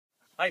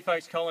Hey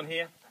folks, Colin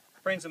here.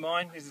 Friends of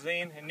mine, this is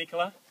Ian and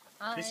Nicola.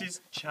 Hi. This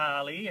is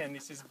Charlie and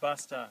this is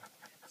Buster.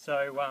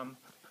 So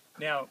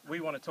now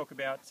we want to talk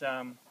about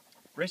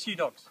rescue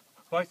dogs.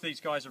 Both these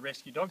guys are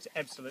rescue dogs,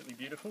 absolutely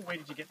beautiful. Where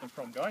did you get them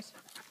from, guys?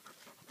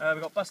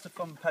 We've got Buster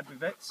from Padbury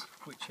Vets,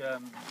 which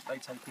they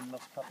take in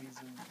lost puppies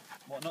and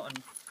whatnot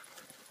and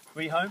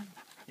rehome.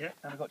 Yeah.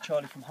 And we've got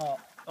Charlie from HAART.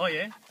 Oh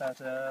yeah? About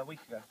a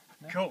week ago.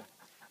 Yeah. Cool.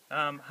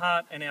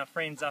 HAART and our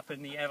friends up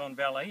in the Avon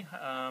Valley,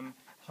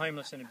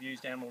 homeless and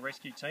abused animal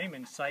rescue team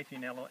and safe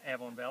in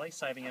Avon Valley,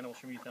 saving animals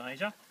from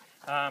euthanasia.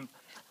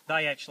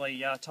 They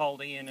actually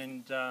told Ian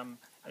and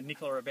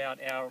Nicola about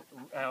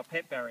our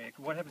pet barrier.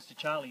 What happens to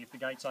Charlie if the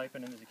gate's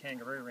open and there's a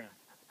kangaroo around?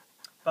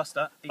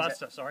 Buster,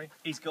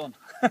 he's gone.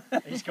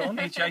 He's gone?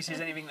 He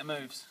chases anything that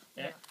moves.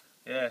 Yeah.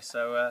 Yeah,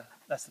 so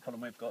that's the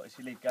problem we've got, is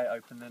you leave gate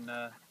open then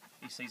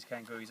he sees the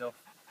kangaroo, he's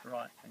off.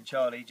 Right. And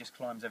Charlie just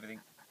climbs everything.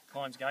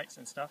 Climbs gates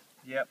and stuff?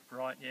 Yep.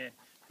 Right, yeah.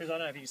 Because I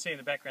don't know if you can see in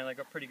the background, they've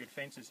got pretty good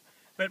fences.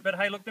 But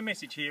hey, look, the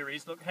message here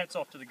is, look, hats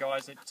off to the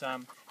guys at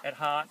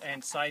HAART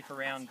and Safe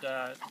around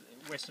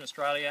Western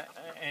Australia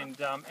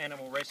and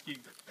Animal Rescue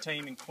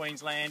Team in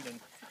Queensland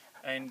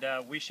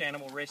and Wish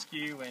Animal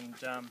Rescue and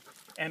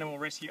Animal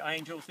Rescue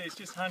Angels. There's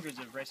just hundreds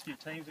of rescue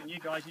teams, and you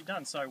guys, you've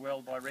done so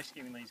well by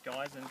rescuing these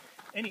guys.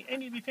 And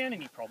have you found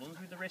any problems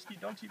with the rescue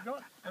dogs you've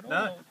got at all?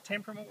 No.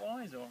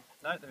 Temperament-wise, or?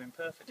 No, they've been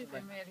perfect. We've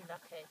been really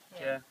lucky.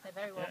 Yeah. They're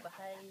very well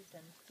behaved,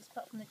 and just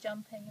apart from the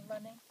jumping and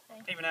running.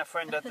 Even our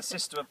friend had the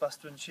sister of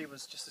Buster and she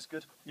was just as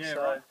good. Yeah,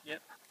 so, right.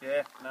 Yep.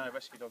 Yeah, no,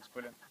 rescue dog's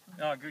brilliant.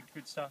 Oh,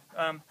 good stuff.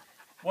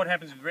 What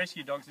happens with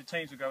rescue dogs, the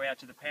teams will go out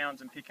to the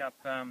pounds and pick up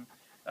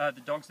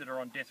the dogs that are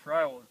on death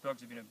row, or the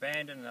dogs have been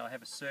abandoned, and they'll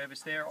have a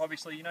service there.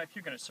 Obviously, you know, if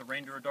you're going to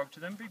surrender a dog to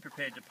them, be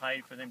prepared to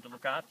pay for them to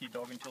look after your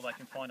dog until they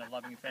can find a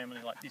loving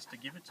family like this to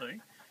give it to.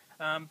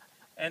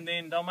 And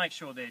then they'll make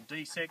sure they're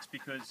de-sexed,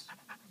 because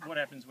what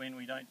happens when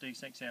we don't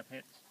de-sex our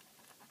pets?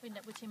 We end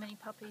up with too many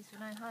puppies with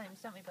no homes,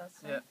 don't we, Buzz?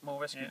 Yeah,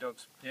 more rescue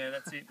dogs. Yeah,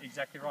 that's it,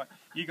 exactly right.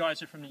 You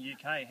guys are from the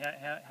UK.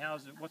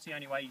 How's it, what's the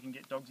only way you can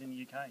get dogs in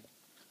the UK?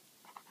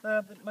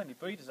 Mainly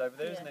breeders over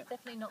there, isn't it?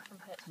 Definitely not from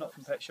pet shops. Not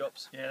from pet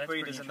shops. Yeah, that's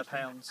breeders in the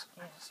pounds.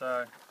 Yeah.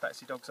 So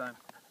Patsy Dog Zone.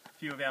 A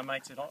few of our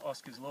mates at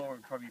Oscar's Law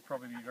would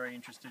probably be very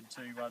interested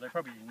to. They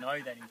probably know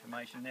that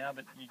information now,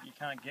 but you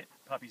can't get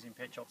puppies in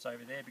pet shops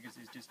over there because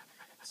there's just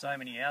so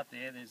many out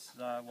there. There's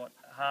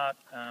HAART.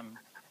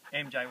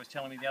 MJ was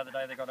telling me the other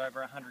day they got over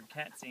 100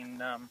 cats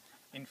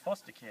in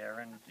foster care,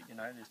 and you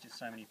know there's just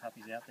so many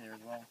puppies out there as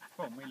well.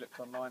 Well, when we looked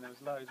online, there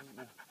was loads, wasn't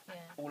there? Yeah.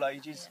 All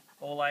ages.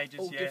 Yeah. All ages.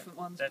 All yeah. different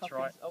ones. That's puppies,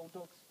 right. Old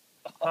dogs.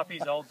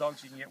 Puppies, old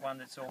dogs, you can get one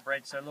that's all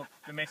bred. So look,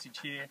 the message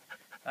here,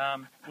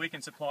 we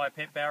can supply a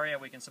pet barrier,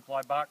 we can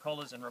supply bark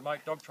collars and remote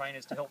dog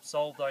trainers to help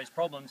solve those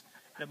problems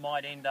that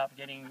might end up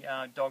getting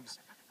dogs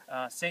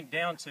sent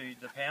down to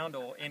the pound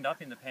or end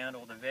up in the pound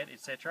or the vet,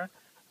 etc.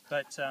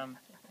 But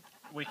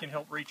we can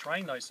help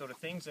retrain those sort of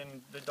things,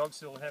 and the dogs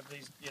still have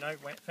these, you know,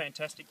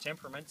 fantastic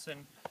temperaments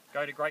and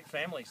go to great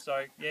families.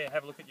 So yeah,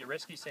 have a look at your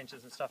rescue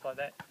centres and stuff like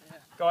that. Yeah.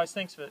 Guys,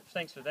 thanks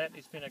for that.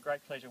 It's been a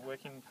great pleasure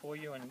working for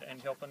you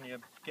and helping you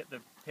get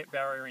the pet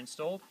barrier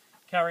installed.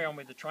 Carry on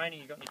with the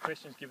training. You got any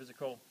questions, give us a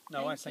call.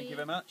 No worries, thank you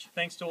very much.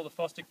 Thanks to all the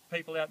foster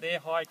people out there.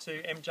 Hi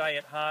to MJ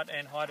at HAART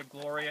and hi to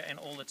Gloria and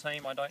all the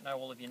team. I don't know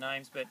all of your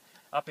names, but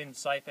up in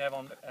Safe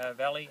Avon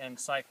Valley and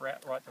Safe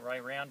right the way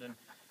around, and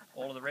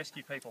all of the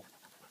rescue people.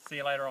 See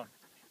you later on.